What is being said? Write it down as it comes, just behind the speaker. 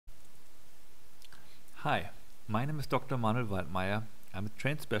Hi, my name is Dr. Manuel Waldmeyer. I'm a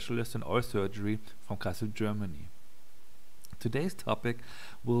trained specialist in oral surgery from Kassel, Germany. Today's topic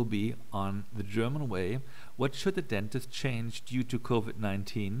will be on the German way, what should the dentist change due to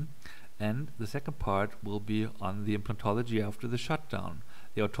COVID-19? And the second part will be on the implantology after the shutdown,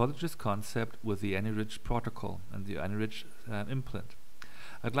 the autologous concept with the AnyRidge protocol and the AnyRidge implant.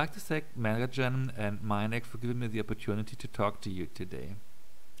 I'd like to thank Megagen and Manuel for giving me the opportunity to talk to you today.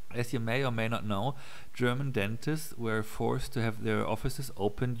 As you may or may not know, German dentists were forced to have their offices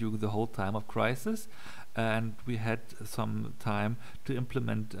open during the whole time of crisis, and we had some time to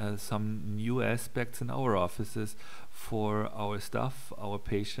implement some new aspects in our offices for our staff, our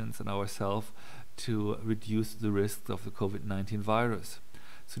patients and ourselves to reduce the risks of the COVID-19 virus.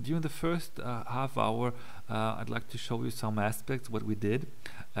 So during the first half hour, I'd like to show you some aspects what we did,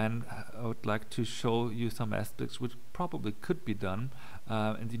 and I would like to show you some aspects which probably could be done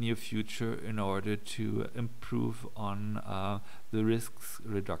in the near future in order to improve on the risks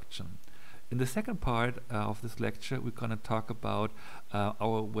reduction. In the second part of this lecture, we're going to talk about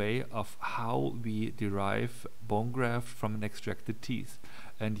our way of how we derive bone graft from an extracted teeth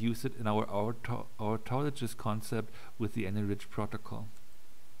and use it in our autologous concept with the AnyRidge protocol.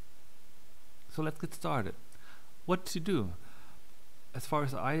 So let's get started. What to do? As far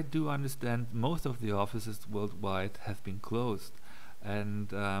as I do understand, most of the offices worldwide have been closed.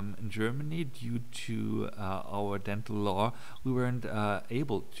 And in Germany, due to our dental law, we weren't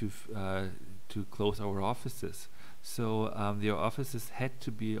able to close our offices. So the offices had to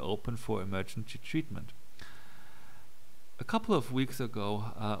be open for emergency treatment. A couple of weeks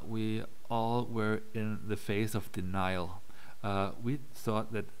ago, we all were in the phase of denial. We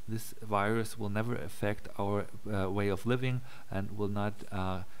thought that this virus will never affect our way of living and will not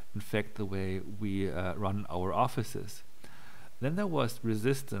infect the way we run our offices. Then there was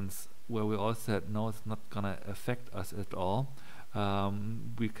resistance where we all said, no, it's not going to affect us at all.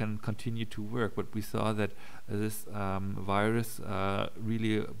 We can continue to work, but we saw that this virus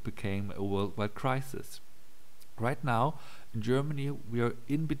really became a worldwide crisis. Right now, in Germany, we are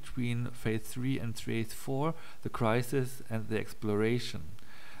in between phase 3 and phase 4, the crisis and the exploration.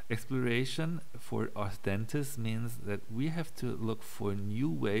 Exploration for us dentists means that we have to look for new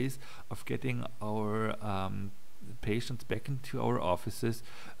ways of getting our patients back into our offices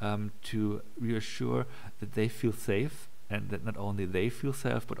to reassure that they feel safe, and that not only they feel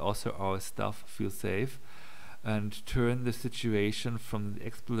safe, but also our staff feel safe, and turn the situation from the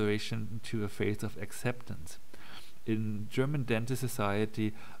exploration to a phase of acceptance. In German Dental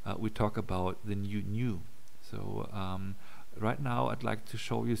Society, we talk about the new. So right now I'd like to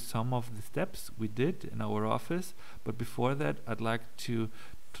show you some of the steps we did in our office, but before that I'd like to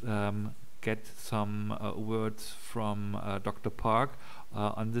get some words from Dr. Park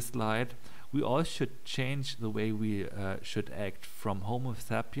on this slide. We all should change the way we should act from Homo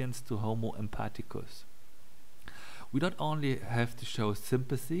sapiens to Homo empathicus. We not only have to show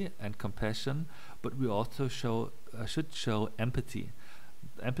sympathy and compassion, but we also should show empathy.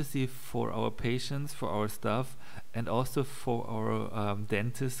 Empathy for our patients, for our staff, and also for our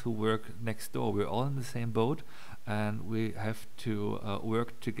dentists who work next door. We're all in the same boat, and we have to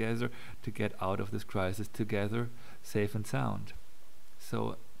work together to get out of this crisis together, safe and sound.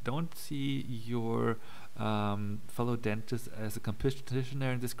 So don't see your fellow dentist as a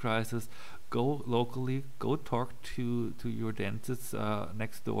competitioner in this crisis. Go locally, go talk to your dentist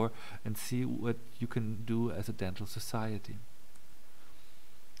next door and see what you can do as a dental society.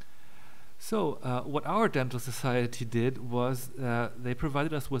 So what our dental society did was they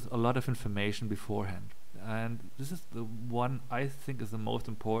provided us with a lot of information beforehand. And this is the one I think is the most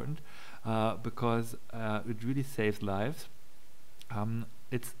important because it really saves lives.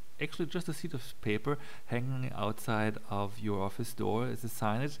 It's actually just a sheet of paper hanging outside of your office door. It's a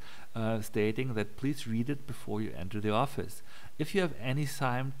signage stating that please read it before you enter the office. If you have any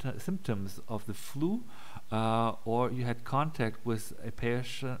symptoms of the flu or you had contact with a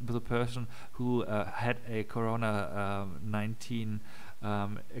person who had a corona-19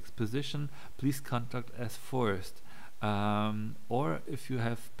 exposition, please contact us first. Or if you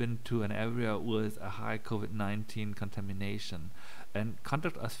have been to an area with a high COVID-19 contamination. And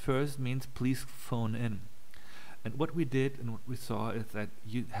contact us first means please phone in. And what we did and what we saw is that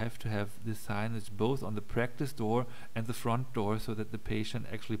you have to have this signage both on the practice door and the front door so that the patient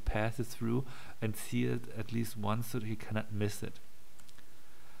actually passes through and sees it at least once so that he cannot miss it.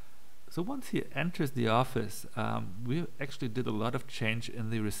 So once he enters the office, we actually did a lot of change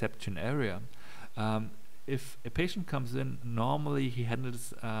in the reception area. If a patient comes in, normally he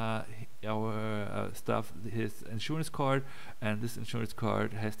handles our stuff, his insurance card, and this insurance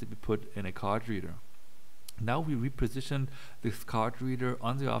card has to be put in a card reader. Now we repositioned this card reader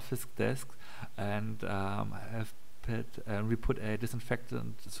on the office desk and we put a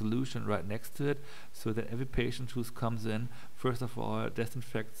disinfectant solution right next to it, so that every patient who comes in, first of all,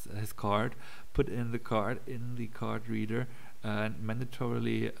 disinfects his card, put in the card reader, and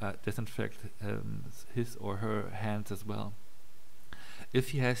mandatorily disinfect his or her hands as well. If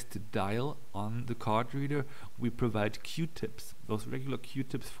he has to dial on the card reader, we provide Q-tips, those regular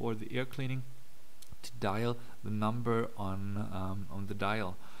Q-tips for the ear cleaning, to dial the number on the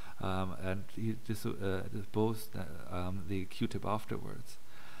dial, and he disposed the Q-tip afterwards.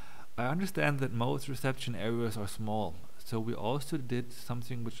 I understand that most reception areas are small, so we also did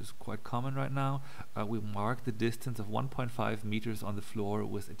something which is quite common right now. We marked the distance of 1.5 meters on the floor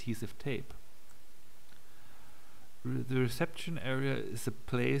with adhesive tape. The reception area is a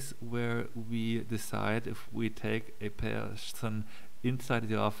place where we decide if we take a person inside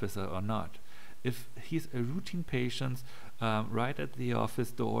the office or not. If he's a routine patient, right at the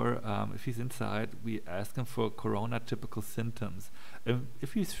office door, if he's inside, we ask him for corona typical symptoms.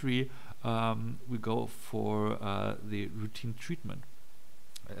 If he's free, we go for the routine treatment.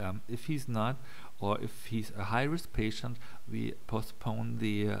 If he's not, or if he's a high-risk patient, we postpone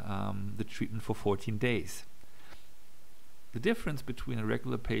the treatment for 14 days. The difference between a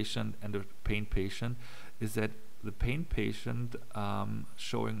regular patient and a pain patient is that the pain patient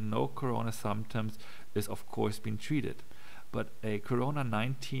showing no corona symptoms is of course being treated, but a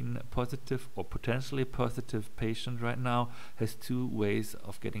corona-19 positive or potentially positive patient right now has two ways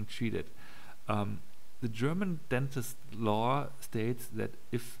of getting treated. The German dentist law states that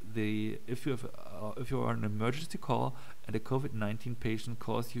if you are an emergency call and a COVID-19 patient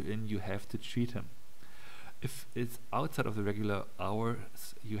calls you in, you have to treat him. If it's outside of the regular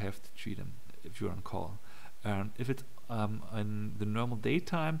hours, you have to treat him if you're on call. If it's in the normal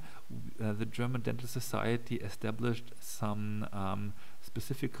daytime, the German Dental Society established some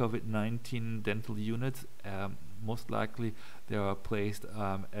specific COVID-19 dental units. Most likely they are placed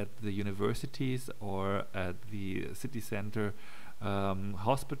at the universities or at the city center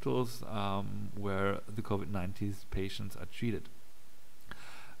hospitals where the COVID-19 patients are treated.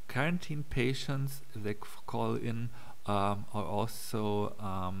 Quarantine patients, if they call in, are also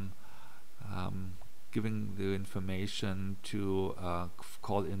giving the information to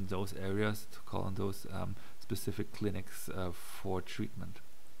call in those areas, to call in those specific clinics for treatment.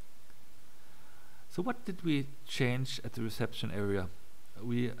 So what did we change at the reception area?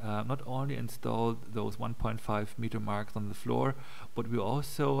 We not only installed those 1.5 meter marks on the floor, but we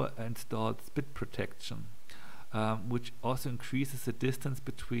also installed spit protection, which also increases the distance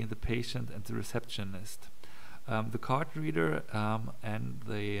between the patient and the receptionist. The card reader and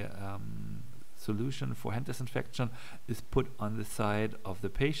the solution for hand disinfection is put on the side of the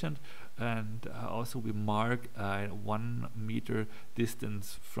patient, and also we mark a 1 meter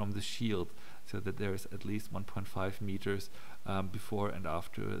distance from the shield, so that there is at least 1.5 meters before and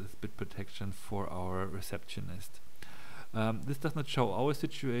after the spit protection for our receptionist. This does not show our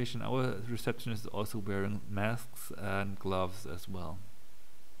situation. Our receptionist is also wearing masks and gloves as well.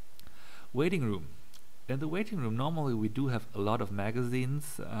 Waiting room. In the waiting room, normally we do have a lot of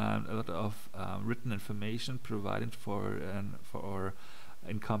magazines and a lot of written information provided for our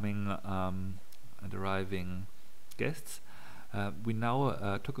incoming and arriving guests. We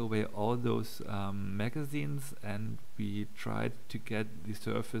now took away all those magazines, and we tried to get the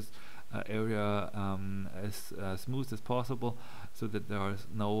surface area as smooth as possible, so that there are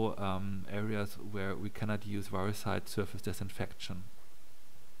no areas where we cannot use virucide surface disinfection.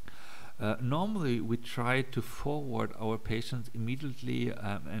 Normally we try to forward our patients immediately,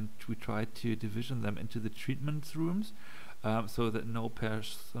 and we try to division them into the treatment rooms, so that no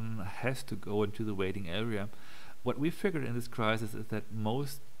person has to go into the waiting area. What we figured in this crisis is that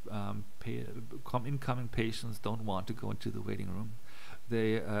most incoming patients don't want to go into the waiting room.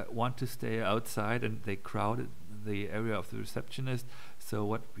 They want to stay outside, and they crowded the area of the receptionist. So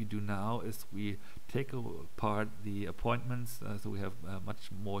what we do now is we take apart the appointments, so we have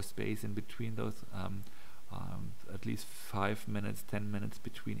much more space in between those, at least 5 minutes, 10 minutes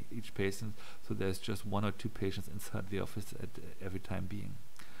between each patient, so there's just 1 or 2 patients inside the office at every time being.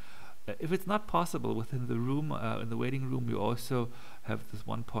 If it's not possible within the room, in the waiting room, we also have this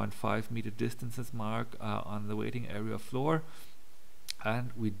 1.5 meter distances mark on the waiting area floor.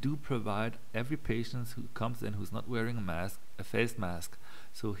 And we do provide every patient who comes in who's not wearing a mask, a face mask.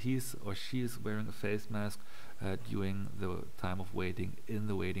 So he's or she is wearing a face mask during the time of waiting in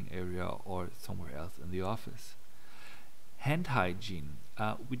the waiting area or somewhere else in the office. Hand hygiene.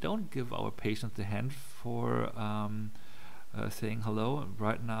 We don't give our patients the hand for saying hello.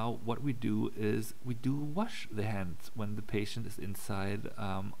 Right now, what we do is we do wash the hands when the patient is inside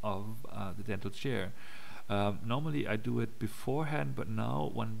of the dental chair. Normally I do it beforehand, but now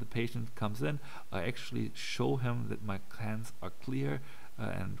when the patient comes in, I actually show him that my hands are clear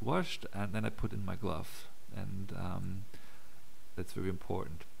and washed, and then I put in my gloves, and that's very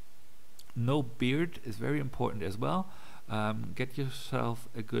important. No beard is very important as well. Get yourself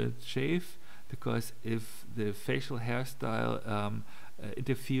a good shave, because if the facial hairstyle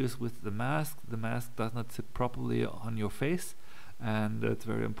interferes with the mask does not sit properly on your face, and it's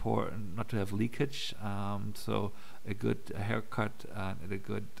very important not to have leakage. So a good haircut and a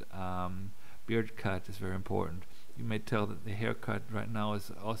good beard cut is very important. You may tell that the haircut right now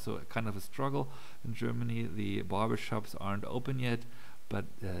is also kind of a struggle in Germany. The barbershops aren't open yet, but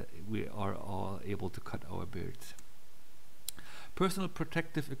we are all able to cut our beards. Personal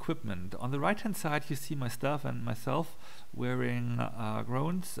protective equipment. On the right hand side you see my staff and myself wearing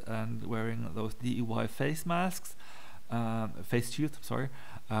groans and wearing those DIY face masks. Face shields, sorry.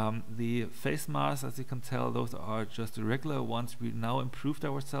 The face masks, as you can tell, those are just the regular ones. We now improved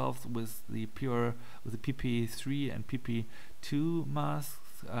ourselves with the PP3 and PP2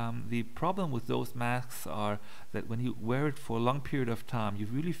 masks. The problem with those masks are that when you wear it for a long period of time, you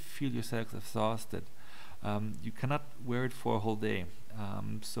really feel yourself exhausted. You cannot wear it for a whole day.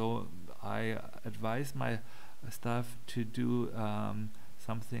 So I advise my staff to do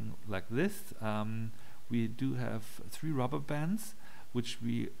something like this. We do have 3 rubber bands which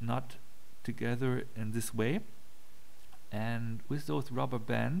we knot together in this way, and with those rubber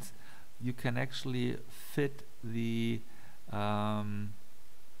bands you can actually fit the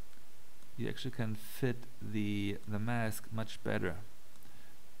mask much better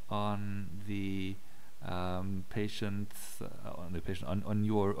on the on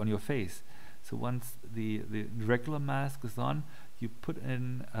your face. So once the regular mask is on, you put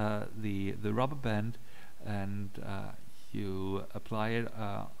in the rubber band, and you apply it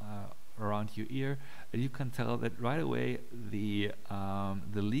around your ear, and you can tell that right away the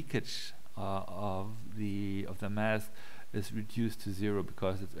leakage of the mask is reduced to 0,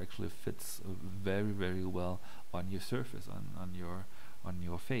 because it actually fits very, very well on your surface, on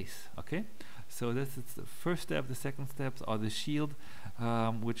your face. Okay, so this is the first step. The second steps are the shield,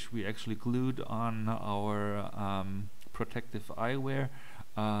 which we actually glued on our protective eyewear.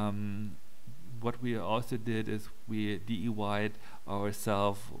 What we also did is we DIY'd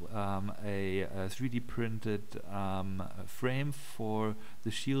ourselves a 3D printed frame for the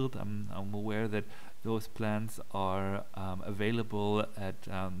shield. I'm aware that those plans are available at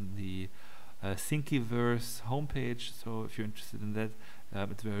the Thinkiverse homepage, so if you're interested in that,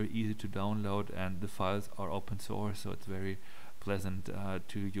 it's very easy to download, and the files are open source, so it's very pleasant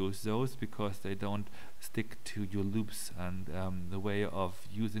to use those, because they don't stick to your loops, and the way of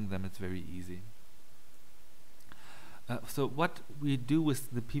using them is very easy. So what we do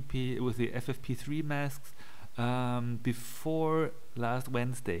with the FFP3 masks, before last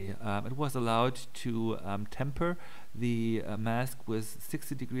Wednesday, it was allowed to temper the mask with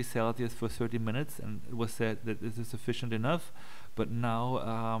 60 degrees Celsius for 30 minutes, and it was said that this is sufficient enough. But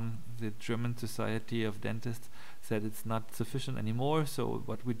now the German Society of Dentists said it's not sufficient anymore. So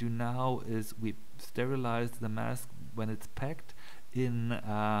what we do now is we sterilize the mask when it's packed in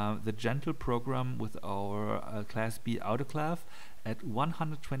the gentle program with our Class B autoclave at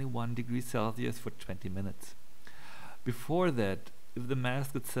 121 degrees Celsius for 20 minutes. Before that, if the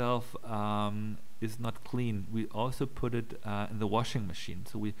mask itself is not clean, we also put it in the washing machine.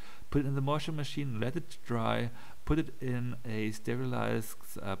 So we put it in the washing machine, let it dry, put it in a sterilized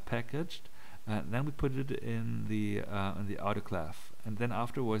package, then we put it in the autoclave, and then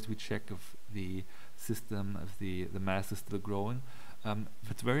afterwards we check if the system, if the mask is still growing.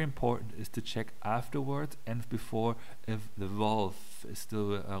 What's very important is to check afterwards and before if the valve is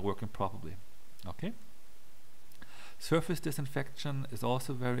still working properly. Okay. Surface disinfection is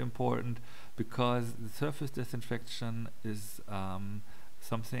also very important, because the surface disinfection is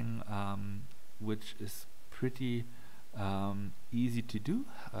something which is pretty easy to do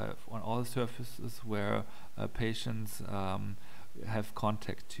on all surfaces where patients have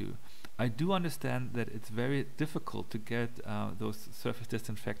contact to. I do understand that it's very difficult to get those surface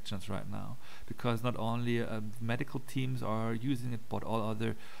disinfections right now, because not only medical teams are using it, but all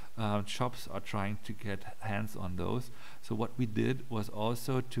other shops are trying to get hands on those. So what we did was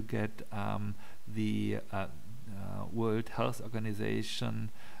also to get the World Health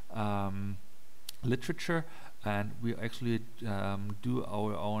Organization literature, and we actually do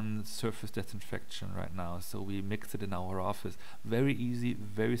our own surface disinfection right now. So we mix it in our office. Very easy,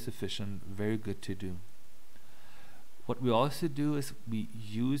 very sufficient, very good to do. What we also do is we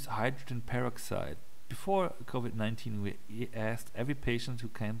use hydrogen peroxide. Before COVID-19, we asked every patient who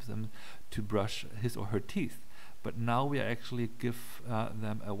came to them to brush his or her teeth. But now we actually give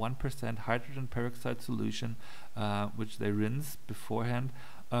them a 1% hydrogen peroxide solution, which they rinse beforehand.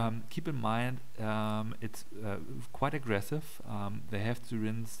 Keep in mind, it's quite aggressive. They have to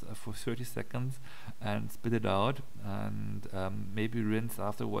rinse for 30 seconds and spit it out, and maybe rinse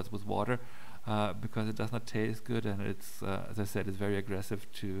afterwards with water, because it does not taste good, and it's, as I said, it's very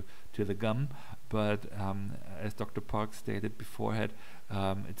aggressive to the gum. But as Dr. Park stated beforehand,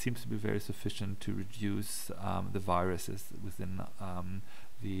 it seems to be very sufficient to reduce the viruses within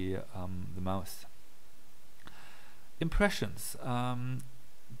the mouth. Impressions.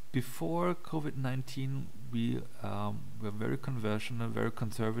 Before COVID-19, we were very conventional, very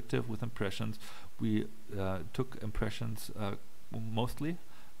conservative with impressions. We took impressions mostly.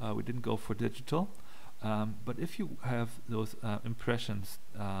 We didn't go for digital. But if you have those impressions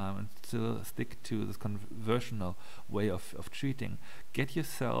and still stick to this conventional way of treating, get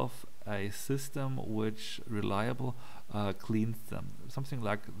yourself a system which reliable cleans them. Something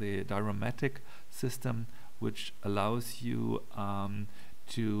like the Diromatic system, which allows you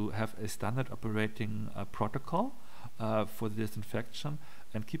to have a standard operating protocol for the disinfection.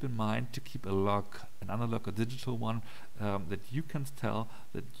 And keep in mind to keep a log, an analog or digital one, that you can tell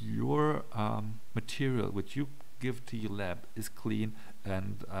that your material which you give to your lab is clean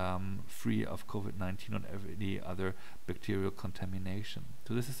and free of COVID-19 or any other bacterial contamination.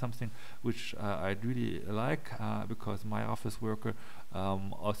 So this is something which I'd really like, because my office worker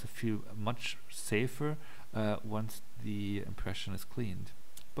also feel much safer once the impression is cleaned.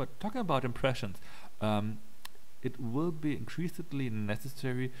 But talking about impressions, it will be increasingly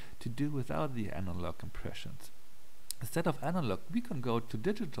necessary to do without the analog impressions. Instead of analog, we can go to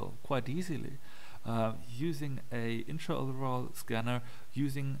digital quite easily, using a intraoral scanner,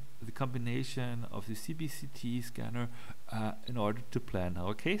 using the combination of the CBCT scanner in order to plan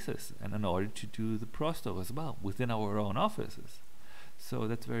our cases and in order to do the prosto as well within our own offices. So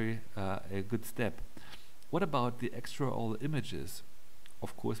that's very a good step. What about the extraoral images?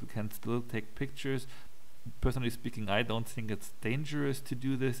 Of course, we can still take pictures. Personally speaking, I don't think it's dangerous to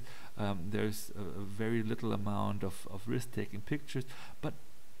do this. There's a very little amount of risk taking pictures, but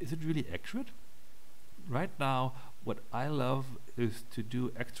is it really accurate? Right now, what I love is to do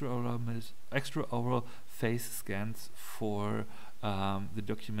extraoral face scans for the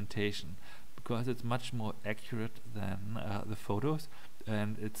documentation, because it's much more accurate than the photos,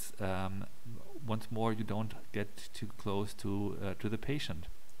 and it's once more, you don't get too close to the patient.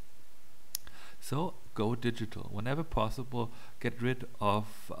 So go digital whenever possible. Get rid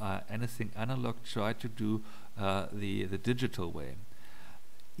of anything analog. Try to do the digital way.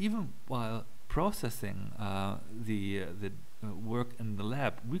 Even while processing the work in the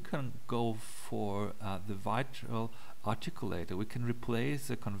lab, we can go for the vital articulator. We can replace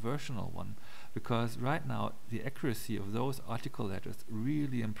the conventional one, because right now the accuracy of those articulators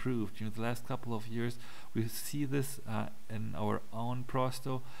really improved. During the last couple of years, we see this in our own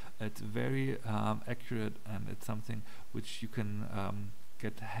prosto. It's very accurate, and it's something which you can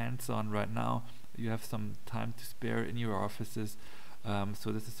get hands on right now. You have some time to spare in your offices,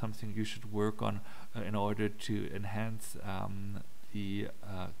 so this is something you should work on in order to enhance the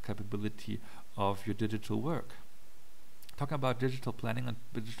capability of your digital work. Talking about digital planning and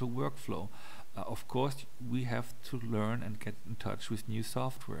digital workflow, of course we have to learn and get in touch with new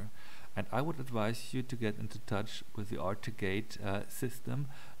software, and I would advise you to get into touch with the Artigate system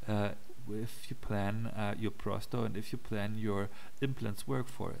if you plan your prosto and if you plan your implants work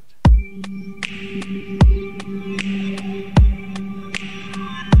for it.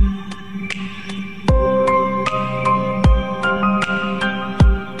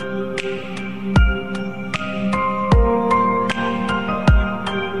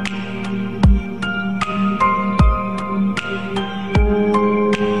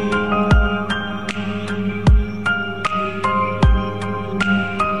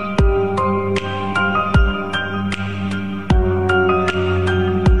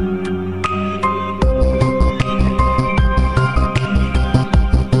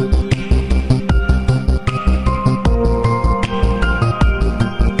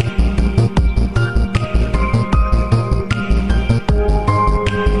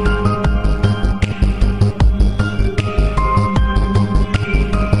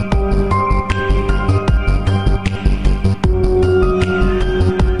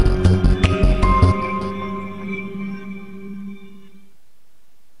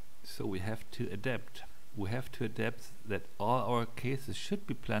 We have to adapt that all our cases should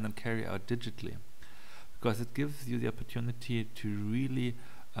be planned and carried out digitally, because it gives you the opportunity to really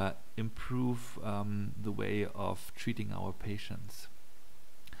improve the way of treating our patients.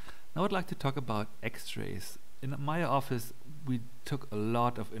 Now I'd like to talk about x-rays. In my office, we took a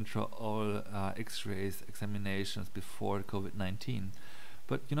lot of intraoral x-rays examinations before COVID-19.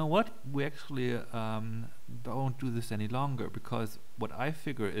 But you know what? We actually don't do this any longer, because what I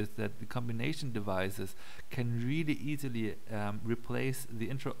figure is that the combination devices can really easily replace the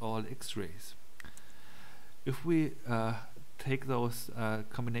intraoral x-rays. If we take those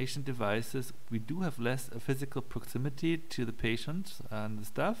combination devices, we do have less physical proximity to the patient and the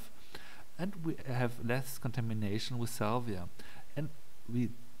staff, and we have less contamination with salvia, and we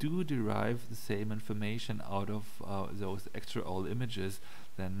do derive the same information out of those extraoral images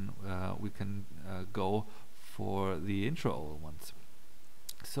than we can go for the intraoral ones.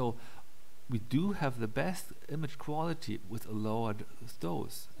 So we do have the best image quality with a lowered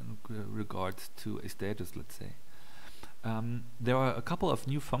dose in regards to a status, let's say. There are a couple of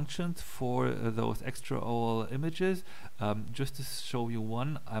new functions for those extraoral images. Just to show you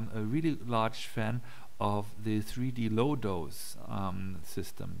one, I'm a really large fan of the 3D low dose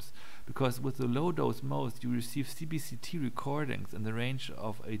systems, because with the low dose mode you receive CBCT recordings in the range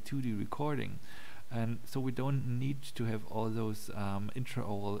of a 2D recording, and so we don't need to have all those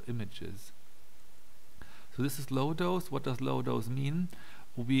intraoral images. So this is low dose. What does low dose mean?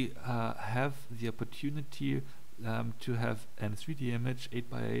 We have the opportunity to have a 3D image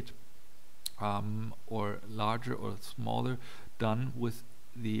 8x8 or larger or smaller, done with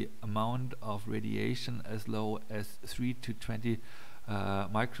the amount of radiation as low as 3 to 20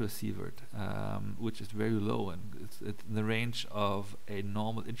 microsievert, which is very low, and it's in the range of a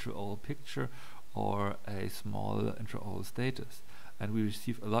normal intraoral picture or a small intraoral status, and we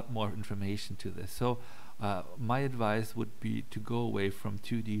receive a lot more information to this. So my advice would be to go away from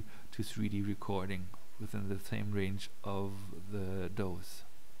 2D to 3D recording within the same range of the dose.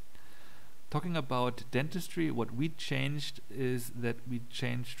 Talking about dentistry, what we changed is that we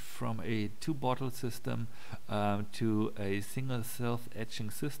changed from a 2-bottle system to a single self-etching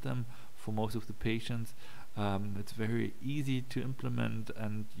system for most of the patients. It's very easy to implement,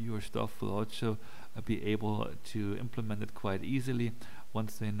 and your staff will also be able to implement it quite easily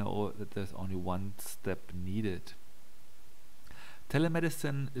once they know that there's only one step needed.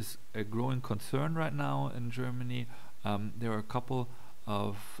 Telemedicine is a growing concern right now in Germany. There are a couple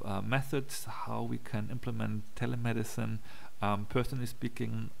of methods how we can implement telemedicine. Personally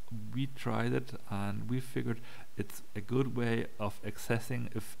speaking, we tried it and we figured it's a good way of accessing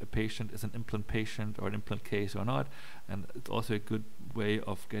if a patient is an implant patient or an implant case or not, and it's also a good way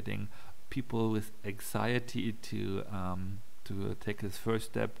of getting people with anxiety to take this first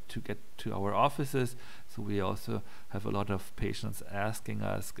step to get to our offices. So we also have a lot of patients asking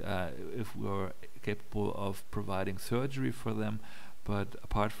us if we're capable of providing surgery for them. But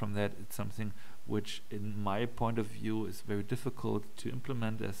apart from that, it's something which, in my point of view, is very difficult to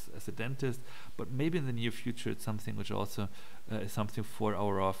implement as a dentist. But maybe in the near future, it's something which also is something for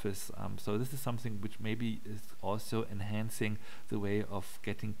our office. So this is something which maybe is also enhancing the way of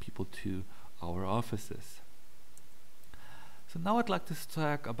getting people to our offices. So now I'd like to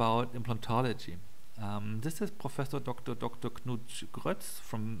talk about implantology. This is Professor Dr. Knut Grötz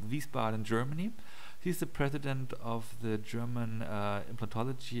from Wiesbaden, Germany. He's the president of the German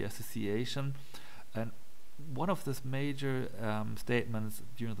Implantology Association, and one of his major statements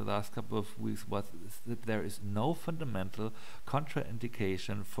during the last couple of weeks was that there is no fundamental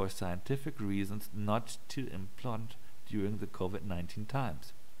contraindication for scientific reasons not to implant during the COVID-19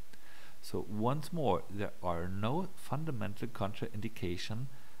 times. So once more, there are no fundamental contraindication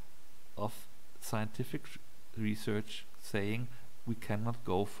of scientific research saying we cannot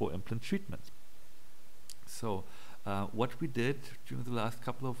go for implant treatments. So what we did during the last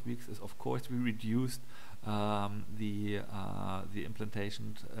couple of weeks is, of course, we reduced the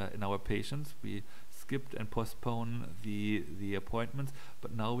implantation in our patients. We skipped and postponed the appointments,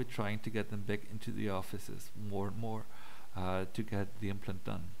 but now we're trying to get them back into the offices more and more to get the implant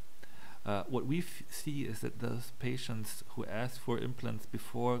done. What we see is that those patients who asked for implants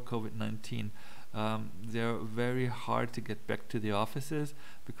before COVID-19, they're very hard to get back to the offices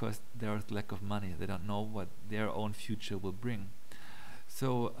because there's lack of money. They don't know what their own future will bring.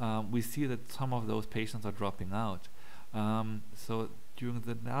 So we see that some of those patients are dropping out. So during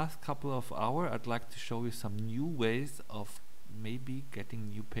the last couple of hours, I'd like to show you some new ways of maybe getting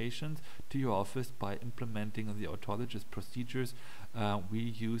new patients to your office by implementing the autologous procedures we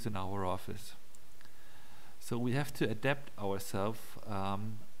use in our office. So we have to adapt ourselves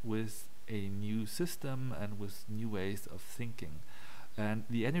with a new system and with new ways of thinking. And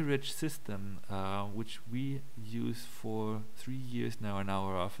the AnyRidge system, which we use for 3 years now in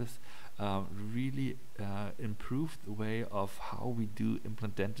our office, really improved the way of how we do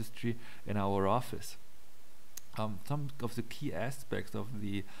implant dentistry in our office. Some of the key aspects of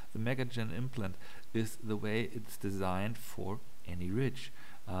the Megagen implant is the way it's designed for AnyRidge.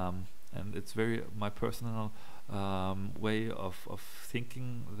 And it's very my personal way of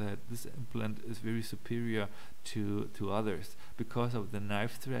thinking that this implant is very superior to others because of the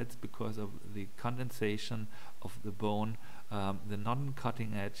knife threads, because of the condensation of the bone, the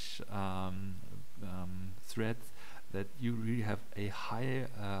non-cutting edge threads, that you really have a high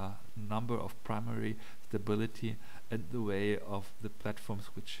number of primary stability, and the way of the platform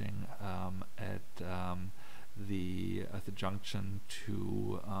switching at the junction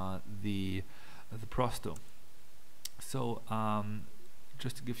to the prosto. So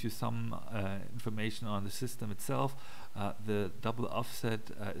just to give you some information on the system itself, the double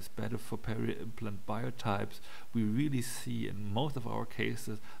offset is better for peri-implant biotypes. We really see in most of our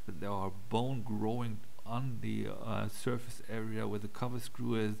cases that there are bone growing on the surface area where the cover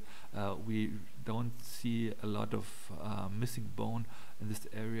screw is. We don't see a lot of missing bone in this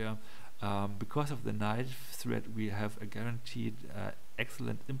area. Because of the knife thread, we have a guaranteed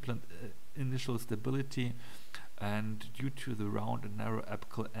excellent implant initial stability, and due to the round and narrow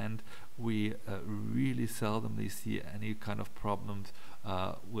apical end, we really seldomly see any kind of problems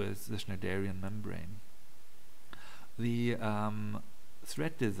with the Schneiderian membrane. The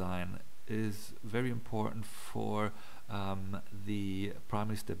thread design is very important for the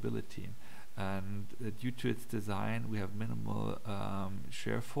primary stability, and due to its design we have minimal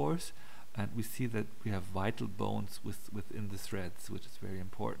shear force, and we see that we have vital bones within the threads, which is very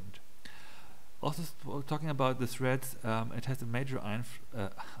important. Also, talking about the threads, it has a major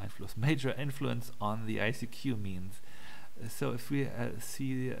influence on the ICQ means. So if we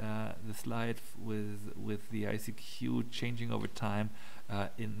see the slide with the ICQ changing over time,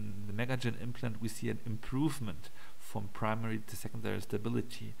 in the Megagen implant we see an improvement from primary to secondary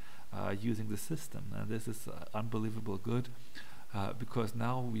stability using the system, and this is unbelievable good, because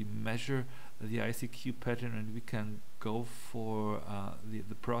now we measure the ICQ pattern and we can go for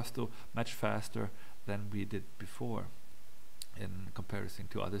the prosto much faster than we did before in comparison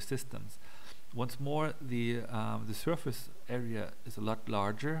to other systems. Once more, the surface area is a lot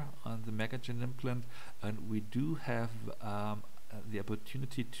larger on the Megagen implant, and we do have the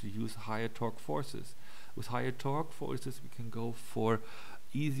opportunity to use higher torque forces. With higher torque forces we can go for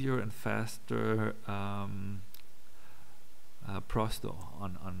easier and faster prosto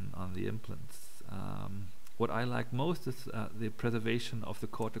on the implants. What I like most is the preservation of the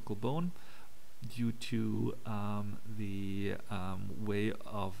cortical bone due to the way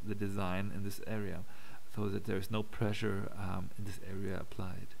of the design in this area, so that there is no pressure in this area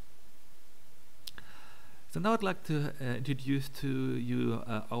applied. So now I'd like to introduce to you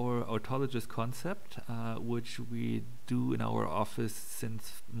our autologous concept, which we do in our office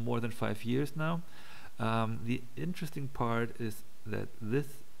since more than 5 years now. The interesting part is that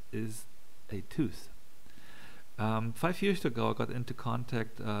this is a tooth. 5 years ago I got into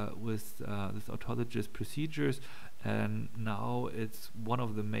contact with this autologous procedures, and now it's one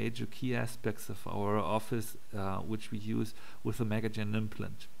of the major key aspects of our office, which we use with the Megagen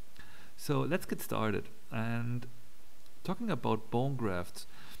implant. So let's get started. And talking about bone grafts,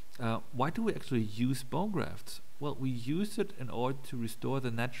 why do we actually use bone grafts? Well, we use it in order to restore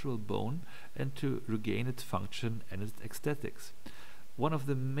the natural bone and to regain its function and its aesthetics. One of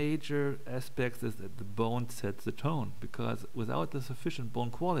the major aspects is that the bone sets the tone, because without the sufficient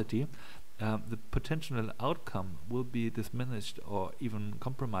bone quality, the potential outcome will be diminished or even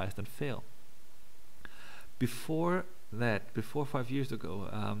compromised and fail. Before 5 years ago,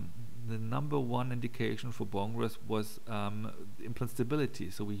 the #1 indication for bone grafts was implant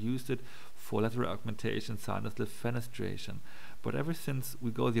stability. So we used it for lateral augmentation, sinus lift fenestration. But ever since we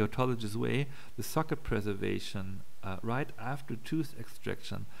go the autologous way, the socket preservation right after tooth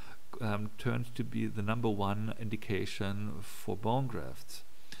extraction turns to be the #1 indication for bone grafts.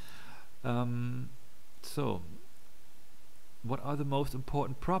 So, what are the most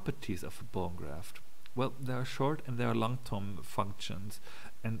important properties of a bone graft? Well, there are short and there are long-term functions,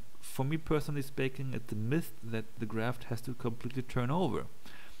 and for me personally speaking, it's a myth that the graft has to completely turn over.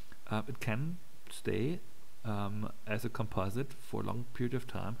 It can stay as a composite for a long period of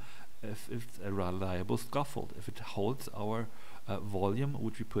time if it's a reliable scaffold, if it holds our volume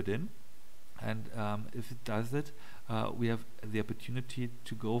which we put in, and if it does it, we have the opportunity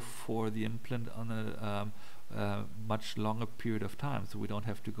to go for the implant on a much longer period of time, so we don't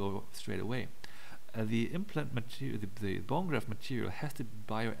have to go straight away. the implant material, the bone graft material, has to be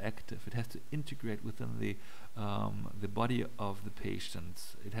bioactive. It has to integrate within the body of the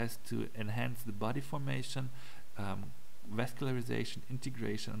patient. It has to enhance the body formation, vascularization,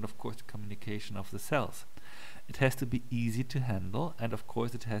 integration, and of course the communication of the cells. It has to be easy to handle, and of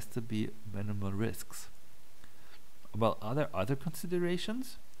course it has to be minimal risks. Well, are there other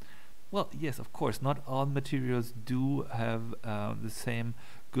considerations? Well, yes, of course, not all materials do have the same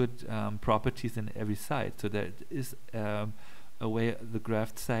good properties in every site. So there is a way the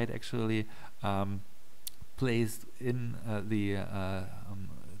graft site actually plays in the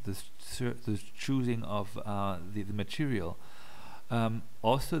choosing of the material.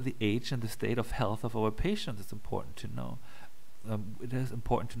 Also, the age and the state of health of our patients is important to know. It is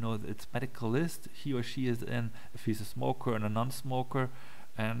important to know that its medical list he or she is in, if he's a smoker and a non-smoker,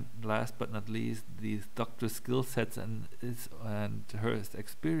 and last but not least, the doctor's skill sets and her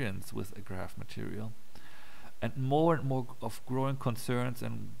experience with a graft material. And more of growing concerns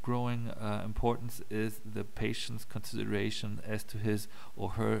and growing importance is the patient's consideration as to his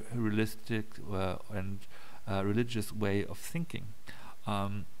or her realistic and religious way of thinking.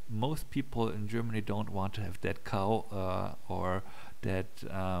 Most people in Germany don't want to have dead cow or dead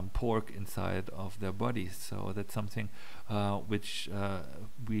pork inside of their bodies, so that's something which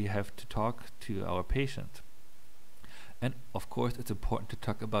we have to talk to our patient. And of course it's important to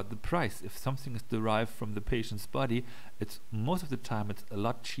talk about the price. If something is derived from the patient's body, it's most of the time it's a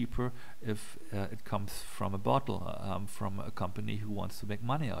lot cheaper if it comes from a bottle, from a company who wants to make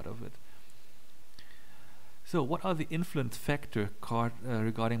money out of it. So what are the influence factors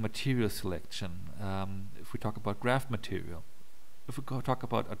regarding material selection if we talk about graft material? If we talk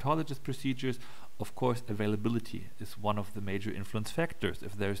about autologous procedures, of course availability is one of the major influence factors.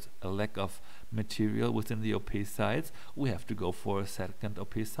 If there's a lack of material within the OP sites, we have to go for a second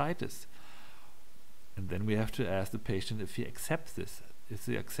OP situs. And then we have to ask the patient if he accepts this. Is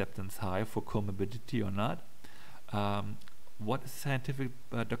the acceptance high for comorbidity or not? What is scientific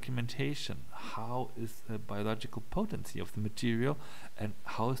documentation? How is the biological potency of the material? And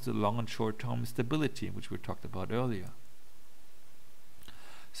how is the long and short-term stability, which we talked about earlier?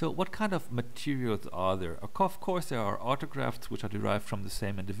 So what kind of materials are there? Of course there are autografts which are derived from the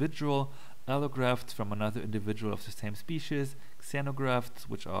same individual, allografts from another individual of the same species, xenografts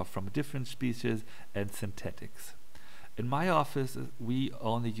which are from a different species, and synthetics. In my office we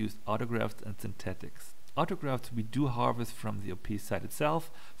only use autografts and synthetics. Autografts we do harvest from the OP site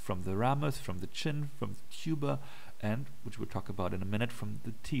itself, from the ramus, from the chin, from the tuba, and, which we'll talk about in a minute, from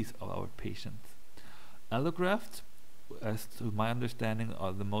the teeth of our patients. Allografts, as to my understanding,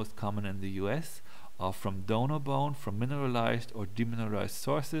 are the most common in the US, are from donor bone, from mineralized or demineralized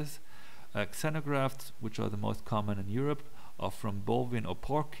sources. Xenografts, which are the most common in Europe, are from bovine or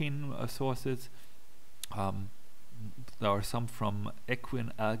porcine sources. There are some from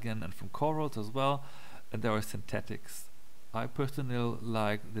equine, algae, and from corals as well. And there are synthetics. I personally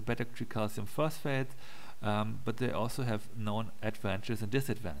like the beta-3-calcium phosphate, but they also have known advantages and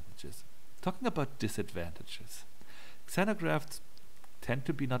disadvantages. Talking about disadvantages, xenografts tend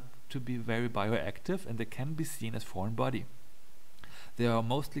to be not to be very bioactive, and they can be seen as foreign body. They are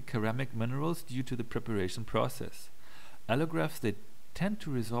mostly ceramic minerals due to the preparation process. Allografts, they tend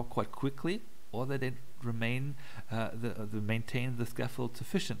to resolve quite quickly, or they don't remain maintain the scaffold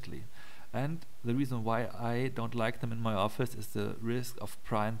sufficiently. And the reason why I don't like them in my office is the risk of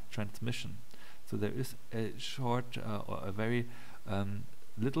prion transmission. So there is a short or a very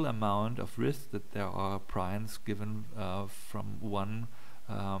little amount of risk that there are prions given from one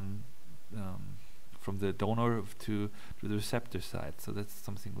from the donor to the receptor side. So that's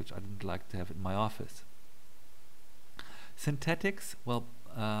something which I didn't like to have in my office. Synthetics, well,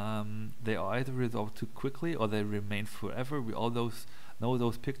 they are either resolved too quickly or they remain forever. We all know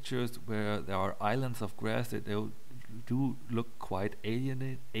those pictures where there are islands of grass that they do look quite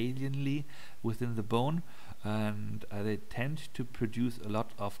alienly within the bone, and they tend to produce a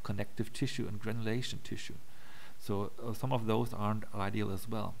lot of connective tissue and granulation tissue. So some of those aren't ideal as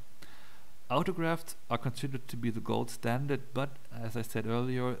well. Autografts are considered to be the gold standard, but as I said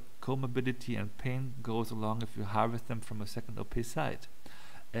earlier, comorbidity and pain goes along if you harvest them from a second OP site.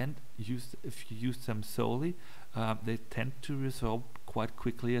 And if you use them solely, they tend to resolve quite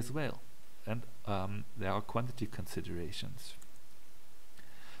quickly as well. And there are quantity considerations.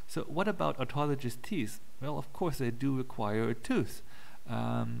 So what about autologous teeth? Well, of course they do require a tooth,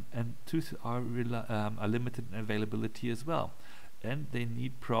 and teeth are limited in availability as well, and they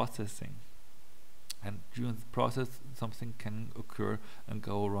need processing. And during the process, something can occur and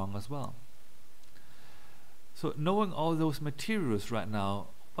go wrong as well. So knowing all those materials right now,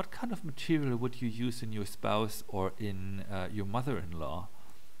 what kind of material would you use in your spouse or in your mother-in-law?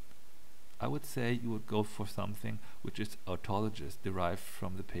 I would say you would go for something which is autologous, derived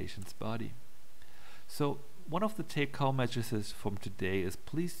from the patient's body. So one of the take-home messages from today is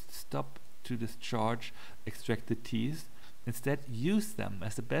please stop to discharge extracted teeth. Instead, use them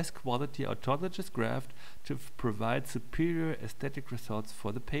as the best quality autologous graft to provide superior aesthetic results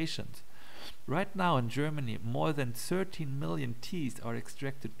for the patient. Right now in Germany, more than 13 million teeth are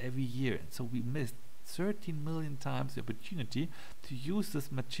extracted every year, and so we missed 13 million times the opportunity to use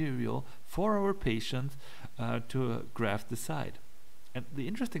this material for our patients to graft the side. And the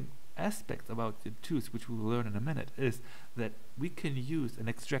interesting aspect about the tooth, which we will learn in a minute, is that we can use an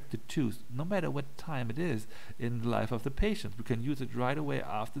extracted tooth no matter what time it is in the life of the patient. We can use it right away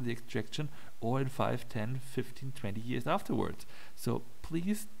after the extraction or in 5, 10, 15, 20 years afterwards. So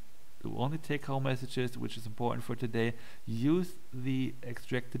please, the only take-home messages which is important for today, use the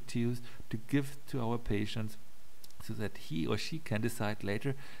extracted tooth to give to our patients so that he or she can decide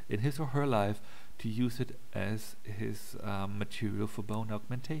later in his or her life to use it as his material for bone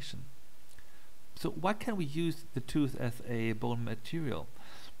augmentation. So why can we use the tooth as a bone material?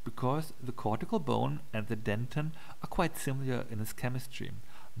 Because the cortical bone and the dentin are quite similar in its chemistry.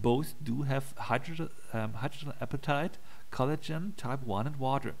 Both do have hydrogen apatite, collagen, type 1 and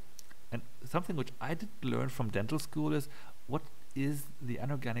water. And something which I did learn from dental school is what is the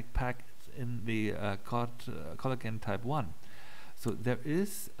anorganic pack in the collagen type 1. So there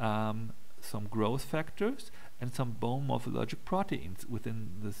is some growth factors and some bone morphologic proteins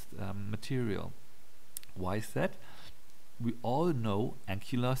within this material. Why is that? We all know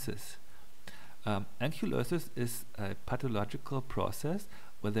ankylosis. Ankylosis is a pathological process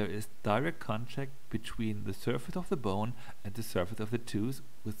where there is direct contact between the surface of the bone and the surface of the tooth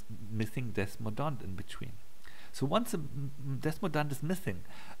with missing desmodont in between. So once a desmodont is missing,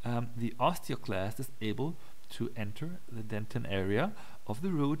 the osteoclast is able to enter the dentin area of the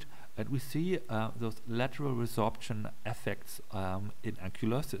root, and we see those lateral resorption effects in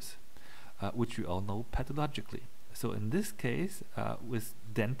ankylosis, which we all know pathologically. So in this case, with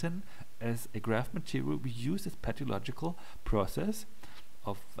dentin as a graft material, we use this pathological process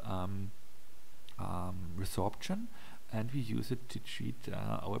of resorption, and we use it to treat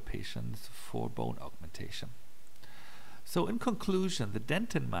our patients for bone augmentation. So in conclusion, the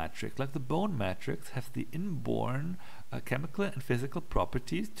dentin matrix, like the bone matrix, has the inborn chemical and physical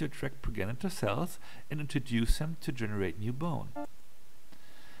properties to attract progenitor cells and introduce them to generate new bone.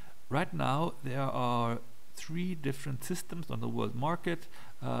 Right now there are 3 different systems on the world market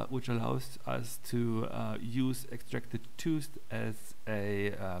which allows us to use extracted tooth as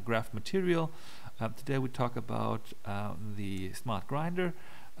a graft material. Today we talk about the smart grinder,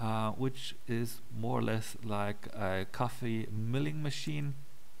 which is more or less like a coffee milling machine,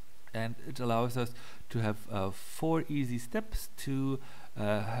 and it allows us to have 4 easy steps to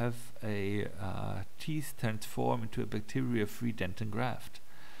have a teeth transform into a bacteria-free dentin graft.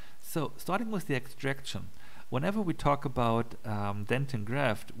 So starting with the extraction, whenever we talk about dentin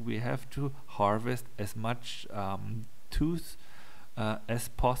graft, we have to harvest as much tooth as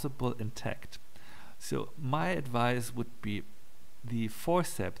possible intact. So my advice would be the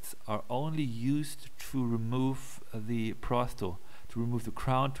forceps are only used to remove the prosto, to remove the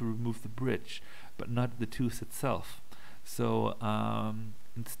crown, to remove the bridge, but not the tooth itself. So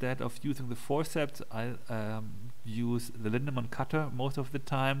instead of using the forceps, I use the Lindemann cutter most of the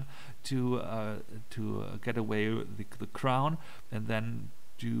time to get away the crown, and then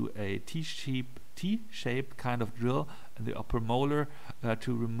do a T-shaped kind of drill in the upper molar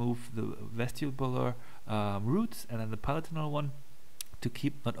to remove the vestibular roots, and then the palatinal one to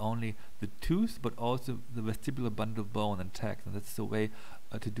keep not only the tooth but also the vestibular bundle bone intact, and that's the way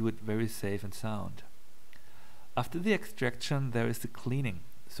to do it very safe and sound. After the extraction, there is the cleaning.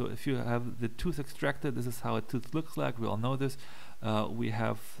 So if you have the tooth extracted, this is how a tooth looks like. We all know this. We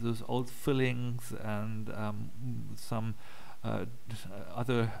have those old fillings and some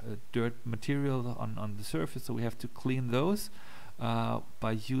other dirt material on the surface, so we have to clean those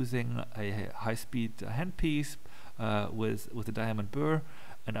by using a high-speed handpiece with a diamond burr,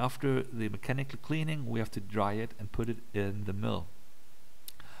 and after the mechanical cleaning we have to dry it and put it in the mill.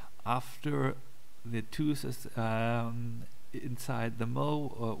 After the tooth is inside the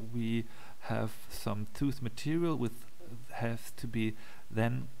mill, we have some tooth material which has to be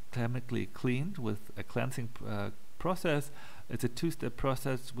then chemically cleaned with a cleansing process. It's a 2-step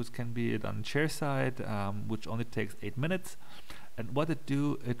process which can be done chairside, which only takes 8 minutes. And what it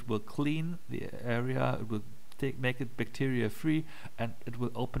do, it will clean the area, it will make it bacteria free, and it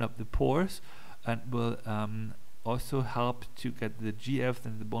will open up the pores and will also help to get the GFs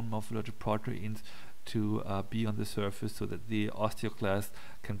and the bone morphologic proteins to be on the surface so that the osteoclast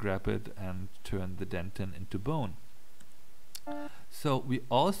can grab it and turn the dentin into bone. So we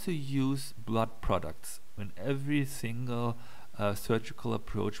also use blood products in every single surgical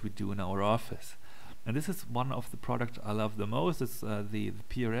approach we do in our office. And this is one of the products I love the most. It's the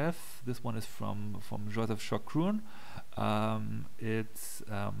PRF. This one is from Joseph Chocroun. It's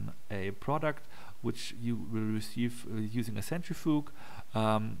a product which you will receive using a centrifuge.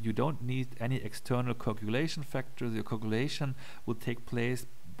 You don't need any external coagulation factors. Your coagulation will take place,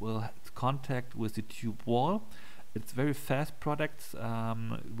 will contact with the tube wall. It's very fast product.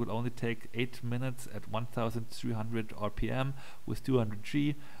 It will only take 8 minutes at 1300 RPM with 200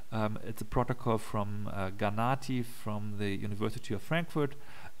 G. It's a protocol from Ganati from the University of Frankfurt.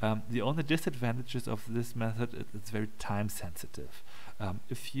 The only disadvantages of this method, it's very time sensitive.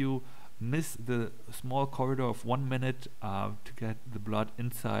 If you miss the small corridor of 1 minute to get the blood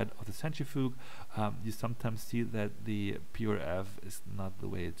inside of the centrifuge, you sometimes see that the PRF is not the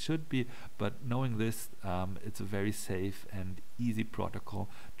way it should be, but knowing this, it's a very safe and easy protocol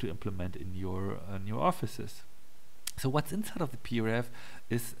to implement in your offices. So what's inside of the PRF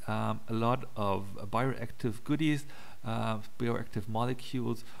is a lot of bioactive goodies, bioactive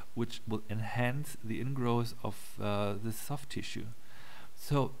molecules, which will enhance the ingrowth of the soft tissue.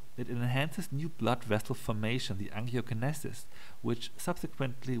 So it enhances new blood vessel formation, the angiogenesis, which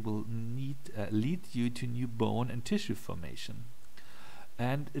subsequently will lead you to new bone and tissue formation.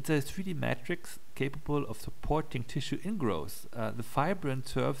 And it's a 3D matrix capable of supporting tissue ingrowth. The fibrin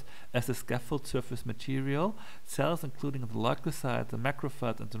serves as a scaffold surface material. Cells, including the leukocytes, the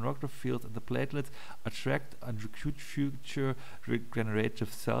macrophages, and the neutrophils, and the platelets, attract and recruit future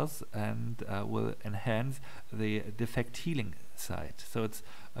regenerative cells and will enhance the defect healing site. So it's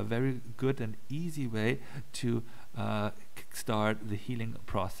a very good and easy way to start the healing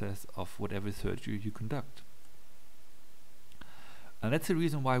process of whatever surgery you conduct. And that's the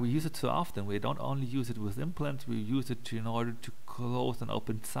reason why we use it so often. We don't only use it with implants, we use it in order to close and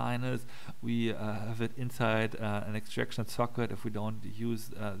open sinus. We have it inside an extraction socket if we don't use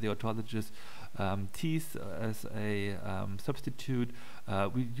the autologous teeth as a substitute.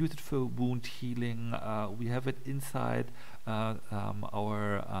 We use it for wound healing. We have it inside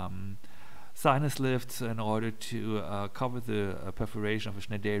our sinus lifts in order to cover the perforation of a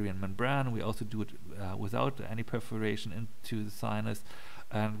Schneiderian membrane. We also do it without any perforation into the sinus,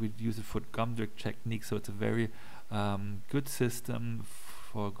 and we use it for gum drag technique, so it's a very good system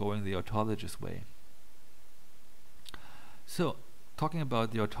for going the autologous way. So talking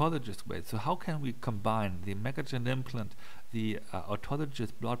about the autologous way, so how can we combine the Megagen implant, the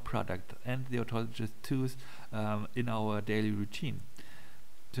autologous blood product, and the autologous tooth in our daily routine?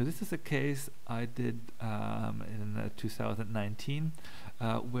 So this is a case I did in 2019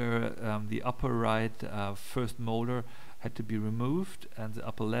 where the upper right first molar had to be removed and the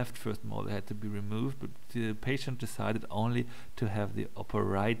upper left first molar had to be removed, but the patient decided only to have the upper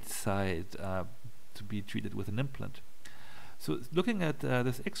right side to be treated with an implant. So looking at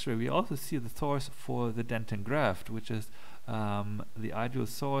this X-ray, we also see the source for the dentin graft, which is the ideal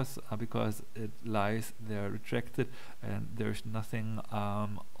source because it lies there retracted and there's nothing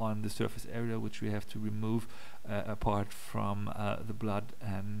on the surface area which we have to remove apart from the blood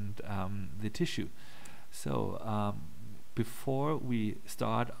and the tissue. So before we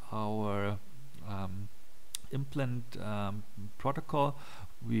start our implant protocol,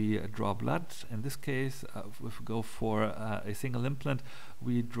 we draw blood. In this case, if we go for a single implant,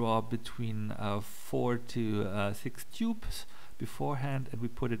 we draw between 4 to 6 tubes beforehand, and we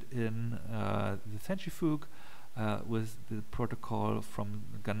put it in the centrifuge with the protocol from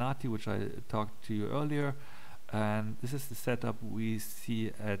Ganati, which I talked to you earlier. And this is the setup we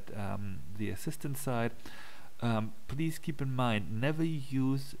see at the assistant side. Please keep in mind, never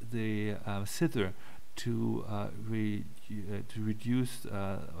use the scissor to reduce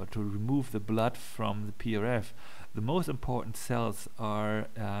or to remove the blood from the PRF. The most important cells are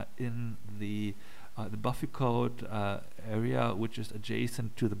in the buffy coat area, which is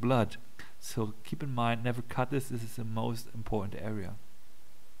adjacent to the blood. So keep in mind, never cut this. This is the most important area.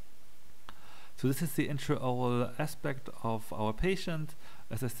 So this is the intraoral aspect of our patient.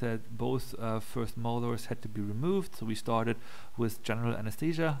 As I said, both first molars had to be removed. So we started with general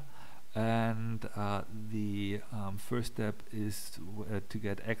anesthesia. And the first step is to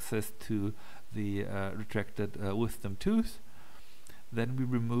get access to the retracted wisdom tooth. Then we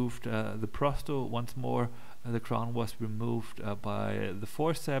removed the prosto once more. The crown was removed by the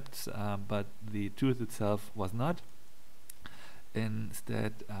forceps, but the tooth itself was not.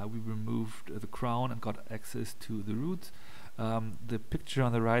 Instead, we removed the crown and got access to the roots. The picture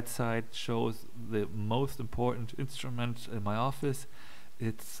on the right side shows the most important instrument in my office.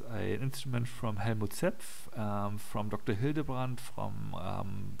 It's an instrument from Helmut Zepf, from Dr. Hildebrand from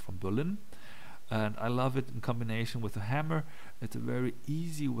Berlin. And I love it in combination with a hammer. It's a very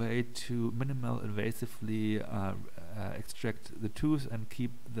easy way to minimal invasively extract the tooth and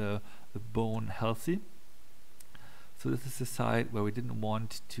keep the bone healthy. So this is the side where we didn't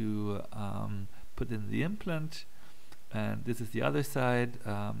want to put in the implant, and this is the other side.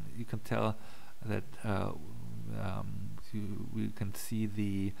 You can tell that we can see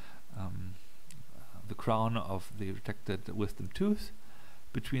the crown of the protected wisdom tooth.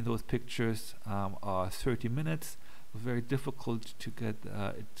 Between those pictures are 30 minutes. It was very difficult to get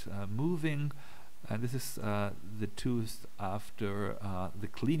it moving, and this is the tooth after the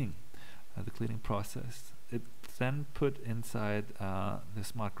cleaning process. It's then put inside the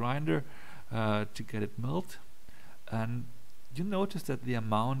smart grinder to get it milled, and you notice that the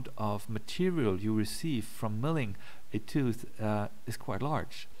amount of material you receive from milling a tooth is quite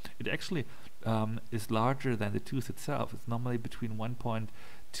large. It actually is larger than the tooth itself. It's normally between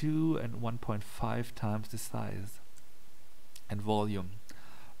 1.2 and 1.5 times the size and volume.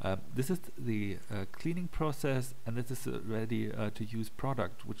 This is the cleaning process, and this is a ready to use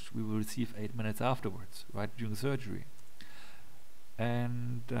product, which we will receive 8 minutes afterwards, right during surgery.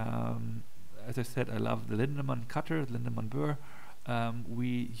 And as I said, I love the Lindemann cutter, Lindemann burr.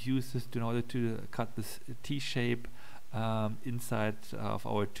 We use this in order to cut this T-shape inside of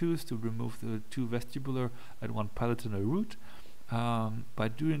our tooth to remove the two vestibular and one palatinal root. By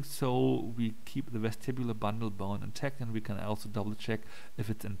doing so, we keep the vestibular bundle bone intact, and we can also double check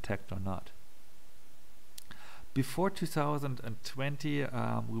if it's intact or not. Before 2020,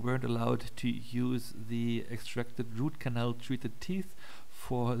 we weren't allowed to use the extracted root canal treated teeth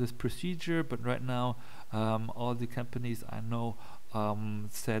for this procedure, but right now all the companies I know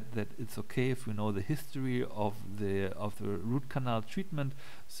said that it's okay if we know the history of the root canal treatment.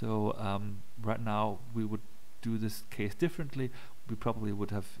 So right now we would do this case differently. We probably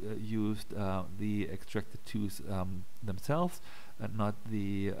would have used the extracted tooth themselves and not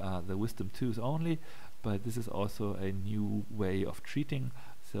the wisdom tooth only, but this is also a new way of treating.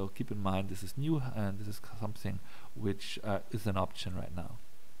 So keep in mind this is new, and this is something which is an option right now.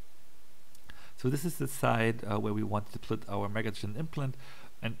 So this is the side where we want to put our Megagen implant,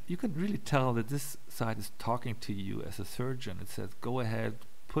 and you can really tell that this side is talking to you as a surgeon. It says, go ahead,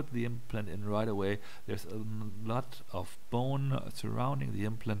 put the implant in right away. There's a lot of bone surrounding the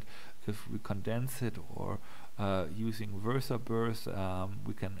implant. If we condense it or using Versa burrs,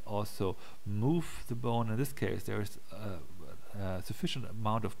 we can also move the bone. In this case, there is a sufficient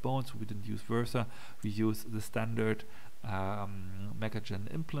amount of bone, so we didn't use Versa. We use the standard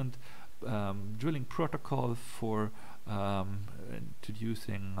Megagen implant drilling protocol for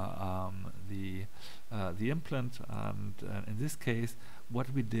introducing the implant, and in this case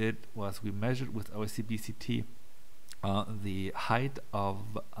what we did was we measured with our CBCT the height of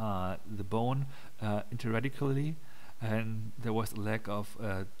the bone interradically, and there was a lag of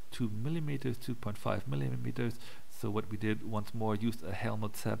 2 millimeters, 2.5 millimeters. So what we did once more, used a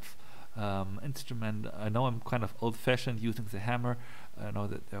Helmut Zepf instrument. I know I'm kind of old-fashioned using the hammer. I know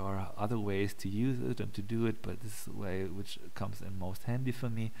that there are other ways to use it and to do it, but this is the way which comes in most handy for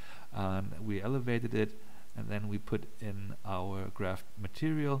me. We elevated it, and then we put in our graft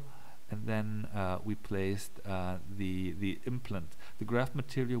material, and then we placed the implant. The graft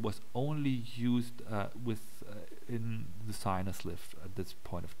material was only used in the sinus lift at this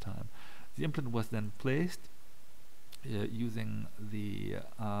point of time. The implant was then placed using the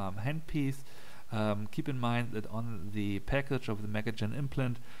handpiece. Keep in mind that on the package of the Megagen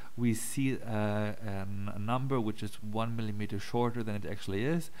implant we see a number which is 1 millimeter shorter than it actually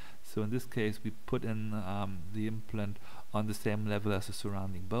is. So in this case we put in the implant on the same level as the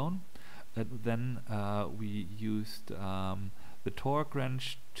surrounding bone. Then we used the torque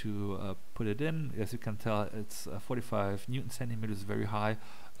wrench to put it in. As you can tell, it's 45 Newton centimeters, very high,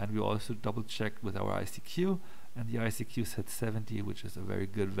 and we also double checked with our ICQ, and the ICQ said 70, which is a very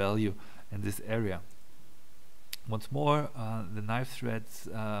good value in this area. Once more, the knife threads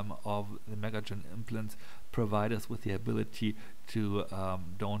of the Megagen implants provide us with the ability to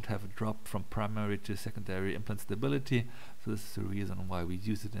don't have a drop from primary to secondary implant stability. So this is the reason why we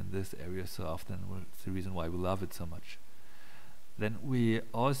use it in this area so often. It's the reason why we love it so much. Then we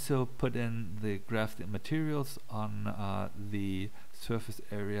also put in the grafted materials on the surface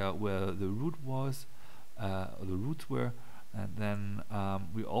area where the root was, or the roots were, and then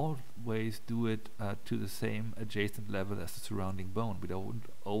we always do it to the same adjacent level as the surrounding bone. We don't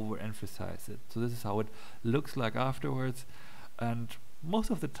overemphasize it. So this is how it looks like afterwards, and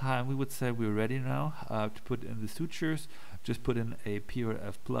most of the time we would say we're ready now to put in the sutures. Just put in a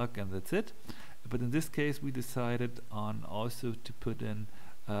PRF plug and that's it. But in this case we decided on also to put in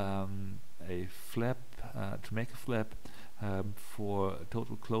a flap, to make a flap for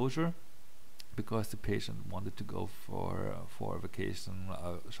total closure, because the patient wanted to go for a vacation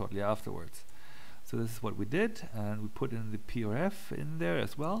shortly afterwards. So this is what we did, and we put in the PRF in there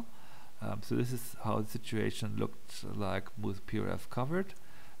as well. So this is how the situation looked like with PRF covered,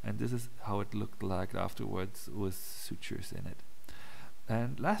 and this is how it looked like afterwards with sutures in it.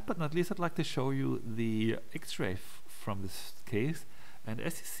 And last but not least, I'd like to show you the X-ray from this case. And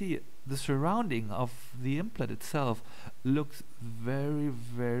as you see, the surrounding of the implant itself looks very,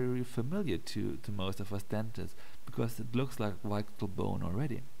 very familiar to most of us dentists, because it looks like vital bone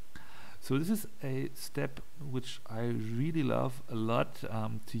already. So this is a step which I really love a lot,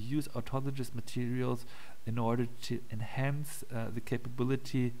 to use autologous materials in order to enhance the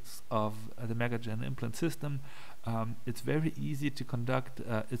capabilities of the Megagen implant system. It's very easy to conduct.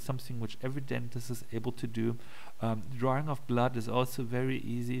 It's something which every dentist is able to do. Drawing of blood is also very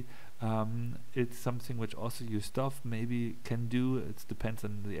easy. It's something which also your staff maybe can do. It depends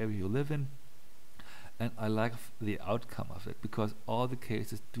on the area you live in. And I like the outcome of it, because all the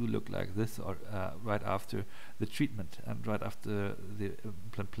cases do look like this, or right after the treatment and right after the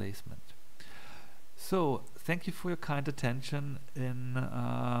implant placement. So thank you for your kind attention. In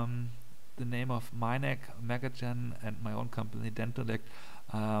the name of Meineck, Megagen, and my own company Dentalect,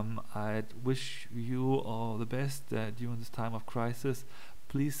 I wish you all the best during this time of crisis.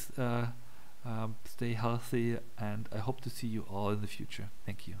 Please stay healthy, and I hope to see you all in the future.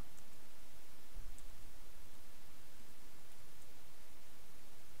 Thank you.